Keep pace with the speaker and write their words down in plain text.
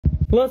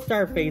Let's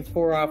start Phase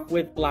 4 off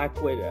with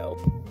Black Widow.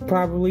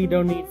 Probably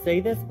don't need to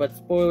say this, but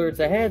spoilers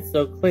ahead,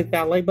 so click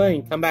that like button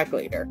and come back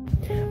later.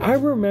 I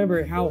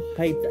remember how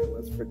hyped I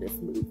was for this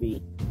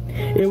movie.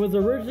 It was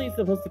originally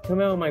supposed to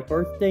come out on my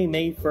birthday,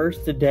 May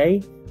 1st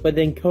today, but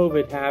then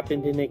COVID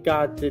happened and it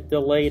got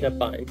delayed a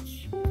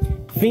bunch.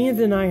 Fans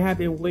and I have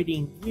been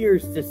waiting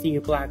years to see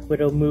a Black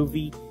Widow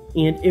movie,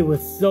 and it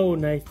was so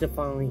nice to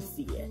finally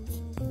see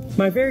it.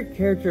 My favorite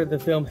character of the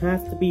film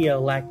has to be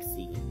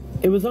Alexei.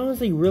 It was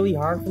honestly really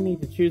hard for me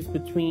to choose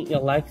between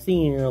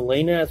Alexei and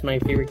Elena as my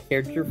favorite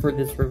character for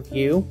this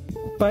review,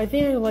 but I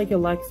think I like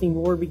Alexei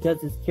more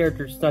because his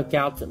character stuck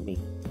out to me.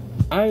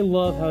 I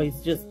love how he's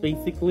just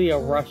basically a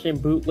Russian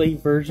bootleg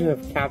version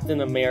of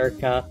Captain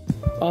America.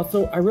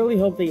 Also, I really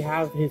hope they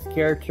have his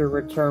character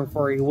return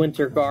for a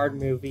Winter Guard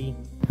movie.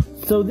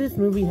 So this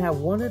movie had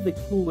one of the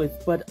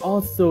coolest but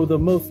also the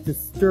most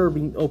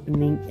disturbing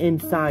opening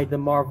inside the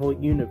Marvel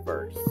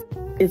Universe.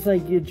 It's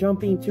like you're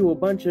jumping to a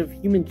bunch of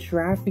human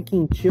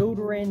trafficking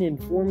children and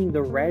forming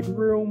the Red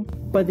Room,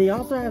 but they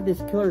also have this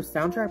killer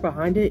soundtrack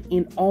behind it,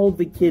 and all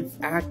the kids'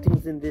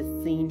 actings in this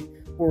scene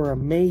were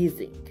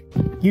amazing.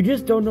 You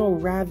just don't know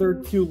rather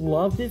to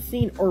love this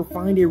scene or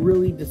find it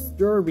really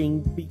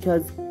disturbing,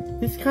 because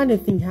this kind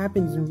of thing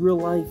happens in real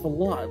life a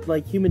lot,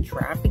 like human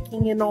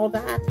trafficking and all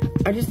that.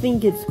 I just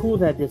think it's cool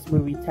that this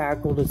movie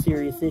tackled a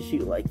serious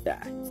issue like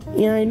that.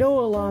 And I know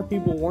a lot of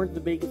people weren't the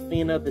biggest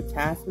fan of the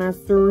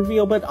Taskmaster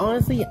reveal, but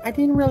honestly, I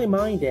didn't really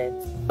mind it.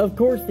 Of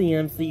course the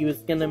MCU is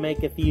gonna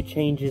make a few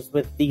changes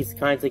with these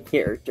kinds of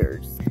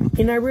characters.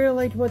 And I really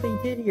liked what they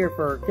did here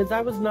for her, because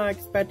I was not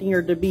expecting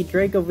her to be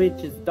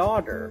Dracovich's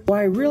daughter. What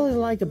I really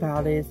liked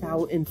about it is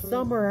how, in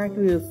some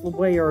miraculous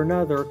way or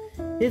another,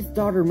 his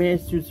daughter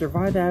managed to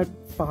survive that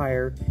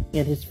fire,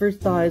 and his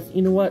first thought is,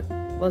 you know what,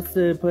 let's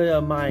put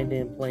a mind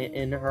implant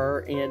in her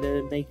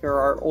and make her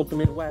our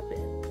ultimate weapon.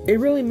 It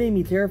really made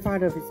me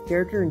terrified of his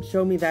character and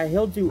showed me that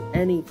he'll do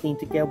anything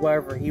to get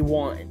whatever he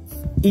wants,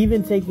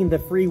 even taking the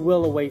free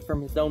will away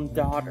from his own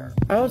daughter.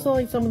 I also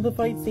like some of the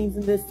fight scenes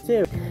in this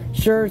too.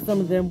 Sure, some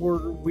of them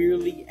were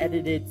weirdly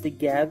edited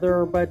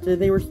together, but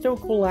they were still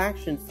cool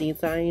action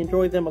scenes and I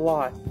enjoyed them a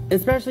lot.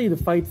 Especially the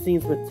fight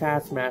scenes with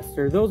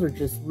Taskmaster, those are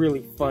just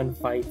really fun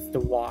fights to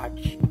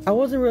watch. I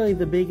wasn't really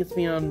the biggest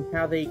fan on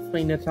how they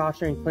explained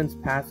Natasha and Clint's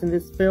past in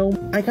this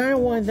film. I kind of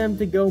wanted them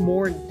to go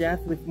more in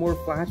depth with more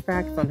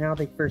flashbacks on how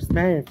they first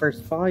met and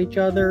first fought each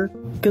other,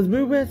 because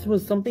Moonbase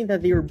was something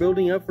that they were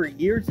building up for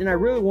years, and I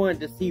really wanted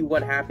to see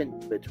what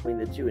happened between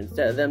the two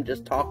instead of them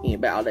just talking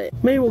about it.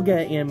 Maybe we'll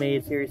get an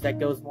animated series that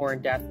goes more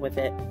in depth with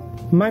it.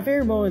 My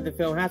favorite moment of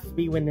the film has to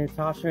be when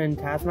Natasha and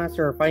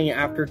Taskmaster are fighting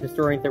after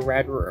destroying the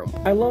Red Room.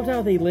 I loved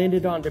how they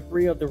landed on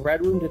debris of the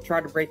Red Room to try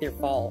to break their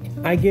fall.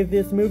 I give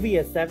this movie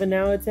a 7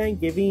 out of 10,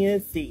 giving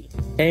it a C.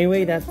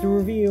 Anyway, that's the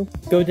review.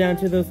 Go down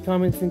to those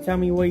comments and tell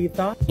me what you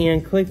thought,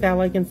 and click that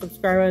like and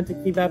subscribe button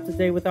to keep up to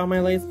date with all my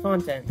latest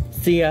content.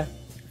 See ya!